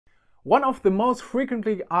One of the most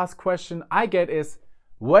frequently asked questions I get is,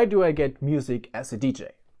 where do I get music as a DJ?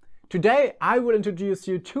 Today I will introduce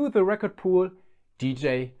you to the record pool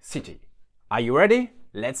𝐷𝐷𝐶𝐒. Are you ready?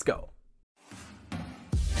 Let's go!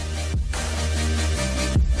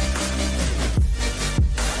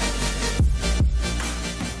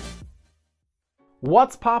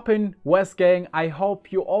 What's poppin', WEZZ gang? I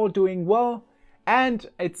hope you're all doing well and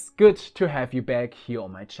it's good to have you back here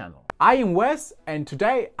on my channel. I am WEZZ and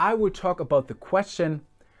today I will talk about the question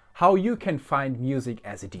how you can find music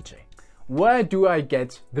as a DJ. Where do I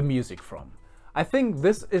get the music from? I think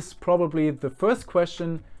this is probably the first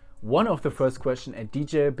question, one of the first questions a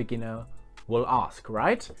DJ beginner will ask,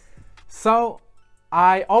 right? So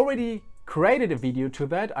I already created a video to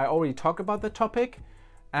that. I already talked about the topic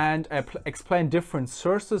and I explained different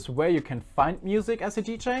sources where you can find music as a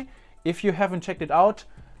DJ. If you haven't checked it out,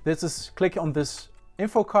 click on this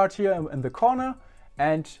info card here in the corner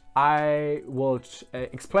and I will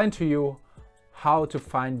explain to you how to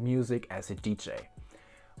find music as a DJ.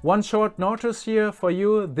 One short notice here for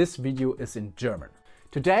you, this video is in German.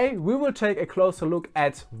 Today we will take a closer look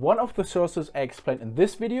at one of the sources I explained in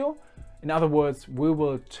this video. In other words, we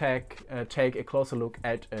will take a closer look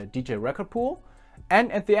at a DJ record pool.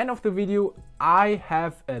 And at the end of the video, I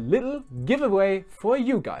have a little giveaway for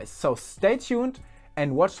you guys. So stay tuned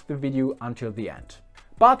and watch the video until the end.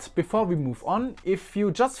 But before we move on, if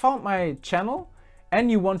you just found my channel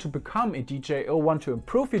and you want to become a DJ or want to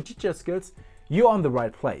improve your DJ skills, you're on the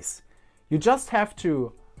right place. You just have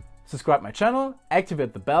to subscribe my channel,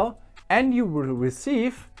 activate the bell, and you will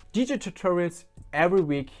receive DJ tutorials every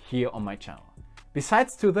week here on my channel.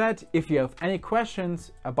 Besides to that, if you have any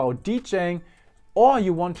questions about DJing, or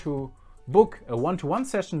you want to book a one-to-one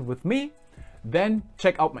session with me, then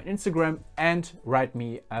check out my Instagram and write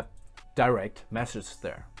me a direct message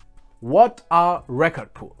there. What are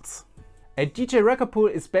record pools? A DJ record pool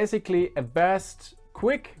is basically a vast,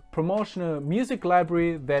 quick promotional music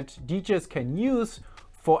library that DJs can use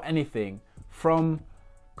for anything from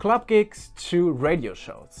club gigs to radio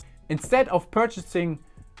shows. Instead of purchasing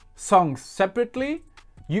songs separately,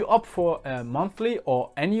 you opt for a monthly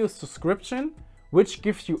or annual subscription which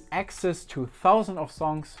gives you access to thousands of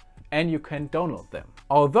songs and you can download them.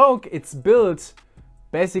 Although it's built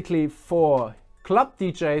basically for club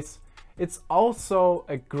DJs, it's also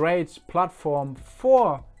a great platform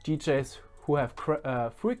for DJs who have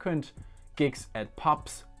frequent gigs at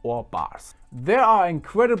pubs or bars. There are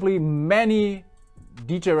incredibly many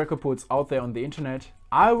DJ record pools out there on the internet.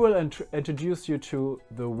 I will introduce you to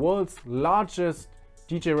the world's largest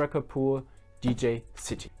DJ record pool,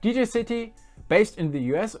 𝐷𝐷𝐶𝐒. 𝐷𝐷𝐶𝐒, based in the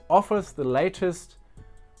US, offers the latest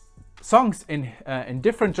songs in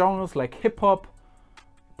different genres like hip-hop,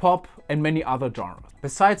 pop and many other genres.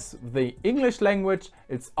 Besides the English language,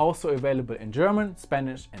 it's also available in German,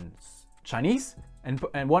 Spanish and Chinese. And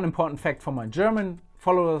one important fact for my German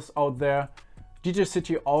followers out there,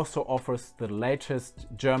 𝐷𝐷𝐶𝐒 also offers the latest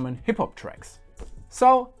German hip-hop tracks.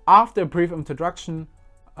 So after a brief introduction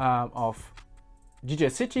of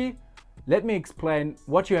𝐷𝐷𝐶𝐒, let me explain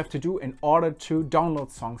what you have to do in order to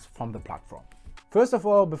download songs from the platform. First of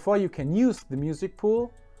all, before you can use the music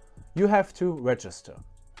pool, you have to register.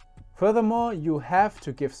 Furthermore, you have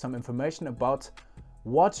to give some information about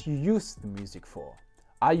what you use the music for.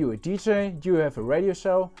 Are you a DJ? Do you have a radio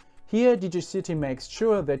show? Here, 𝐷𝐷𝐶𝐒 makes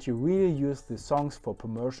sure that you really use the songs for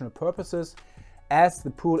promotional purposes, as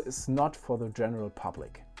the pool is not for the general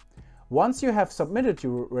public. Once you have submitted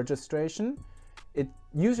your registration, it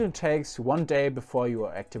usually takes 1 day before you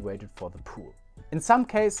are activated for the pool. In some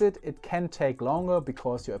cases, it can take longer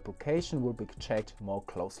because your application will be checked more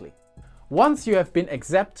closely. Once you have been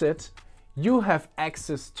accepted, you have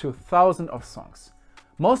access to thousands of songs.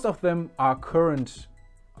 Most of them are current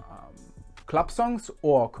club songs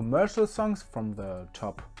or commercial songs from the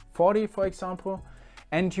top 40, for example,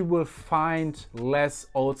 and you will find less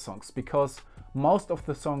old songs because most of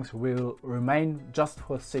the songs will remain just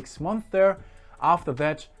for 6 months there. After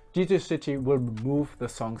that, 𝐷𝐷𝐶𝐒 will remove the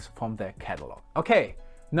songs from their catalog. Okay,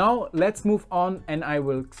 now let's move on and I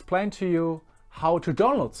will explain to you how to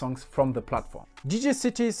download songs from the platform.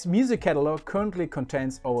 𝐷𝐷𝐶𝐒's music catalog currently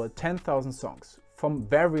contains over 10,000 songs from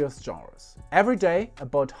various genres. Every day,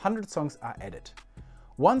 about 100 songs are added.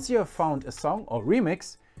 Once you have found a song or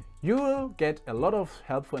remix, you will get a lot of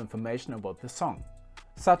helpful information about the song,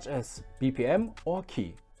 such as BPM or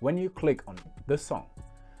key when you click on the song.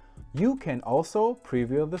 You can also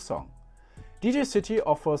preview the song. 𝐷𝐷𝐶𝐒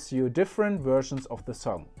offers you different versions of the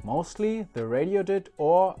song, mostly the radio edit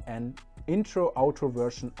or an intro-outro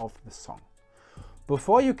version of the song.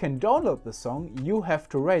 Before you can download the song, you have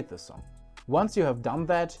to rate the song. Once you have done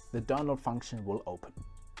that, the download function will open.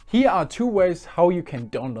 Here are two ways how you can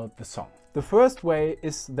download the song. The first way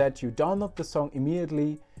is that you download the song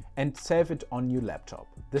immediately and save it on your laptop.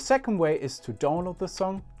 The second way is to download the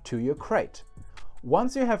song to your crate.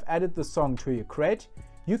 Once you have added the song to your crate,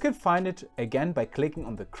 you can find it again by clicking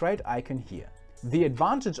on the crate icon here. The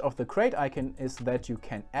advantage of the crate icon is that you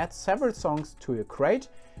can add several songs to your crate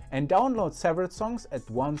and download several songs at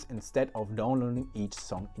once instead of downloading each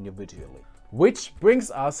song individually. Which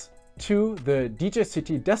brings us to the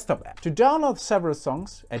DJCity desktop app. To download several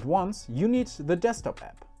songs at once, you need the desktop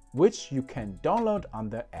app, which you can download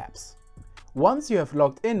under apps. Once you have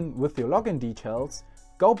logged in with your login details,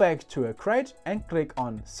 go back to a crate and click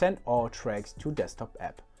on Send all tracks to desktop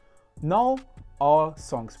app. Now all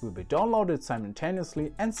songs will be downloaded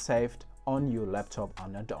simultaneously and saved on your laptop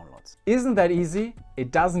under downloads. Isn't that easy?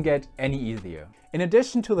 It doesn't get any easier. In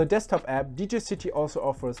addition to the desktop app, DJCity also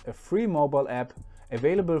offers a free mobile app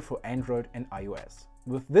available for Android and iOS.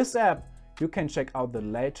 With this app, you can check out the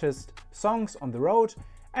latest songs on the road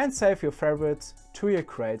and save your favorites to your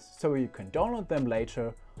crates so you can download them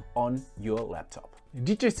later on your laptop.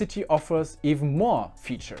 DJCity offers even more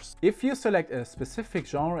features. If you select a specific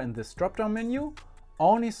genre in this drop-down menu,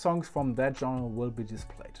 only songs from that genre will be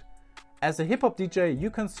displayed. As a hip-hop DJ,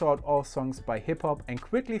 you can sort all songs by hip-hop and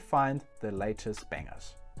quickly find the latest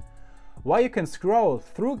bangers. While you can scroll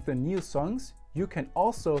through the new songs, you can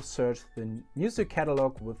also search the music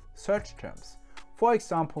catalog with search terms. For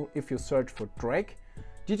example, if you search for Drake,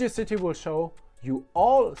 DJCity will show you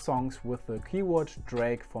all songs with the keyword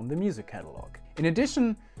Drake from the music catalog. In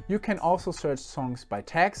addition, you can also search songs by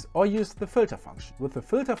tags or use the filter function. With the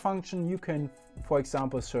filter function, you can, for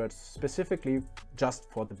example, search specifically just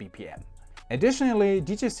for the BPM. Additionally,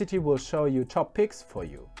 DJCity will show you top picks for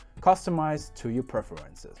you, customized to your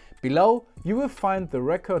preferences. Below, you will find the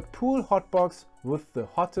record pool hotbox with the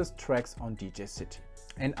hottest tracks on DJCity.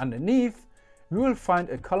 And underneath, you will find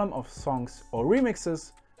a column of songs or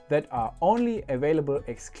remixes that are only available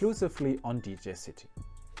exclusively on DJCity.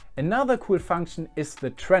 Another cool function is the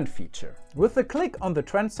trend feature. With a click on the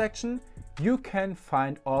trend section, you can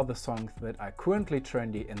find all the songs that are currently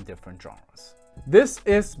trendy in different genres. This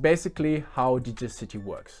is basically how DJCity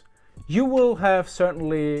works. You will have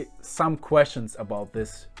certainly some questions about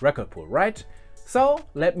this record pool, right? So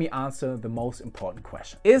let me answer the most important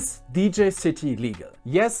question. Is DJCity legal?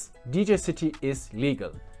 Yes, DJCity is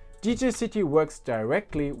legal. DJCity works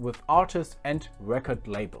directly with artists and record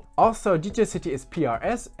label. Also, DJCity is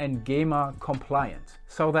PRS and GEMA compliant.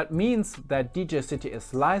 So that means that DJCity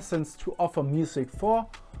is licensed to offer music for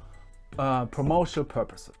promotional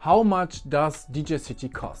purposes. How much does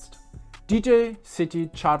DJCity cost?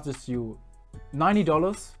 DJCity charges you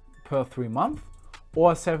 $90 per 3 months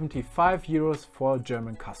or 75 euros for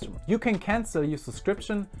German customers. You can cancel your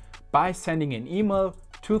subscription by sending an email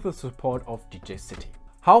to the support of DJCity.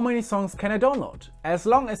 How many songs can I download? As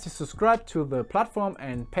long as you subscribe to the platform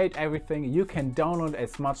and paid everything, you can download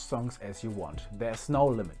as much songs as you want. There's no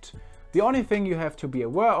limit. The only thing you have to be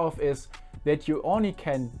aware of is that you only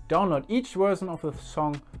can download each version of the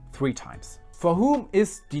song 3 times. For whom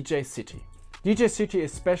is DJCity? DJCity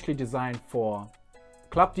is specially designed for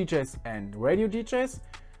club DJs and radio DJs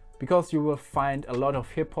because you will find a lot of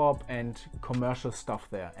hip-hop and commercial stuff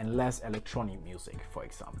there and less electronic music, for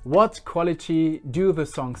example. What quality do the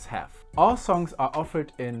songs have? All songs are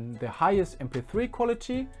offered in the highest MP3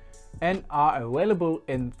 quality and are available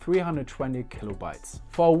in 320 kilobytes.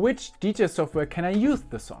 For which DJ software can I use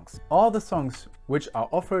the songs? All the songs which are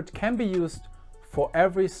offered can be used for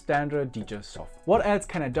every standard DJ software. What else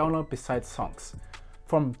can I download besides songs?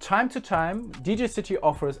 From time to time, DJCity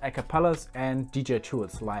offers acapellas and DJ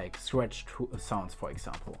tools like scratch sounds, for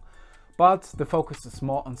example. But the focus is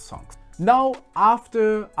more on songs. Now,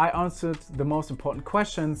 after I answered the most important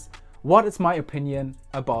questions, what is my opinion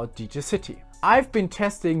about DJCity? I've been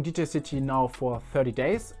testing DJCity now for 30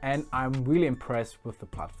 days and I'm really impressed with the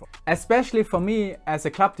platform. Especially for me as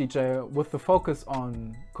a club DJ with the focus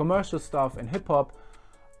on commercial stuff and hip hop,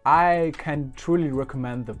 I can truly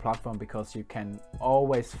recommend the platform because you can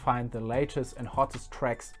always find the latest and hottest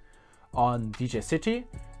tracks on DJCity.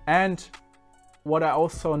 And what I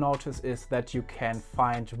also notice is that you can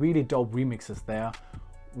find really dope remixes there,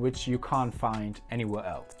 which you can't find anywhere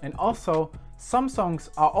else. And also, some songs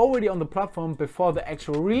are already on the platform before the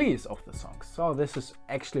actual release of the songs. So this is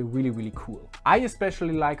actually really cool. I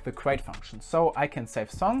especially like the crate function, so I can save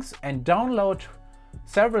songs and download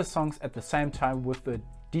several songs at the same time with the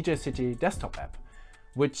DJCity desktop app,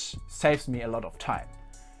 which saves me a lot of time.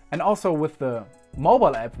 And also with the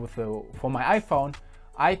mobile app for my iPhone,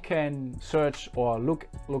 I can search or look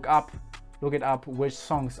up look it up which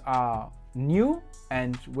songs are new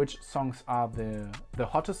and which songs are the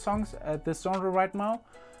hottest songs at this genre right now,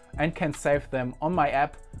 and can save them on my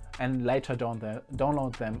app and later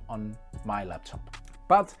download them on my laptop.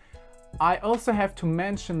 But I also have to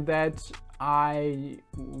mention that I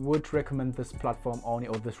would recommend this platform only,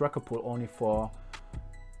 or this record pool only, for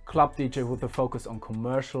club DJ with a focus on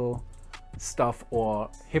commercial stuff or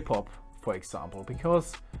hip hop, for example,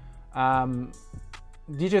 because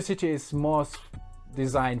𝐷𝑗_CITY is more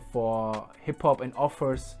designed for hip hop and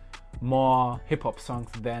offers more hip hop songs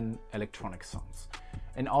than electronic songs.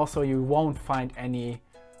 And also you won't find any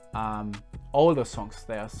older songs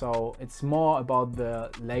there, so it's more about the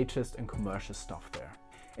latest and commercial stuff there.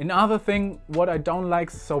 Another thing what I don't like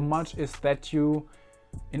so much is that you,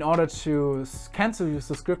 in order to cancel your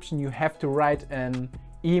subscription, you have to write an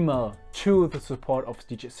email to the support of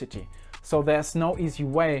𝐷𝑗_CITY. So there's no easy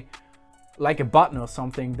way, like a button or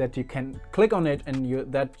something, that you can click on it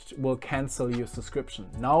and that will cancel your subscription.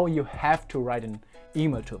 Now you have to write an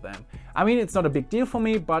email to them. I mean, it's not a big deal for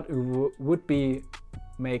me, but it would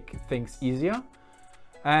make things easier.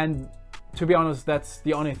 And to be honest, that's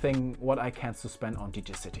the only thing what I can suspend on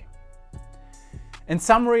𝐷𝑗_CITY. In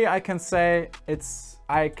summary, I can say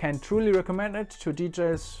I can truly recommend it to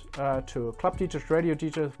DJs, to club DJs, radio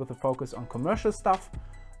DJs with a focus on commercial stuff,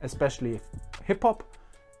 especially hip hop.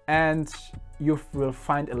 And you will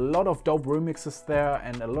find a lot of dope remixes there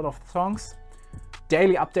and a lot of songs,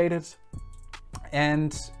 daily updated.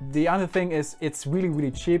 And the other thing is, it's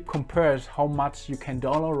really cheap compared how much you can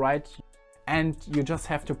download, right? And you just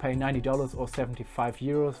have to pay $90 or 75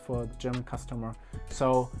 euros for the German customer.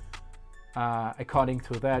 So according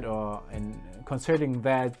to that, or in considering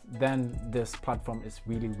that, then this platform is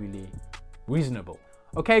really reasonable.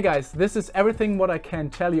 Okay guys, this is everything what I can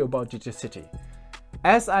tell you about 𝐷𝑗_CITY.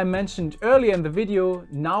 As I mentioned earlier in the video,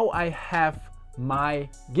 now I have my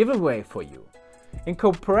giveaway for you. In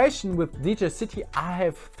cooperation with 𝐷𝑗_CITY, I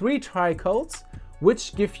have 3 trial codes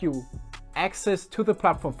which give you access to the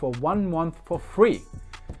platform for 1 month for free.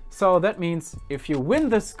 So that means if you win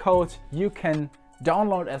this code, you can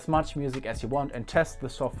download as much music as you want and test the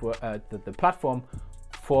software, the platform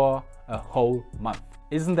for a whole month.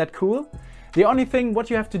 Isn't that cool? The only thing what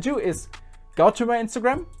you have to do is go to my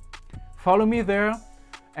Instagram, follow me there,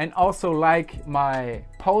 and also like my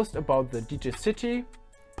post about the 𝐷𝑗_CITY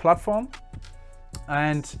platform,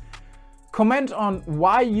 and comment on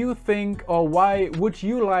why you think, or why would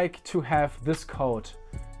you like to have this code.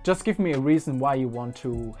 Just give me a reason why you want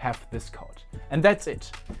to have this code. And that's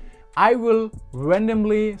it. I will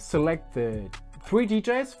randomly select the 3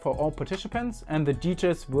 DJs for all participants, and the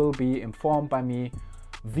DJs will be informed by me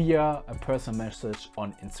via a personal message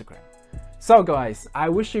on Instagram. So guys, I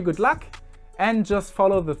wish you good luck, and just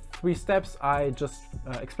follow the 3 steps I just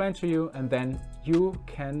explained to you, and then you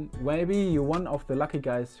can, maybe you're one of the lucky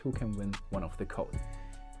guys who can win one of the codes.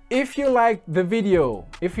 If you liked the video,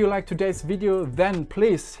 if you like today's video, then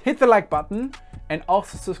please hit the like button and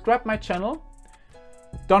also subscribe my channel.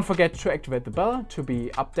 Don't forget to activate the bell to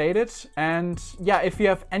be updated. And yeah, if you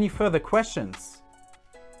have any further questions,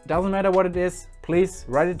 doesn't matter what it is, please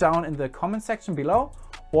write it down in the comment section below,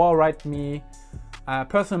 or write me a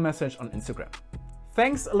personal message on Instagram.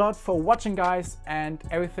 Thanks a lot for watching guys, and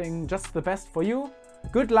everything just the best for you.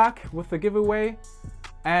 Good luck with the giveaway,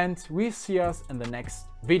 and we see us in the next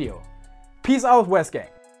video. Peace out, WEZZ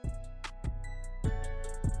gang.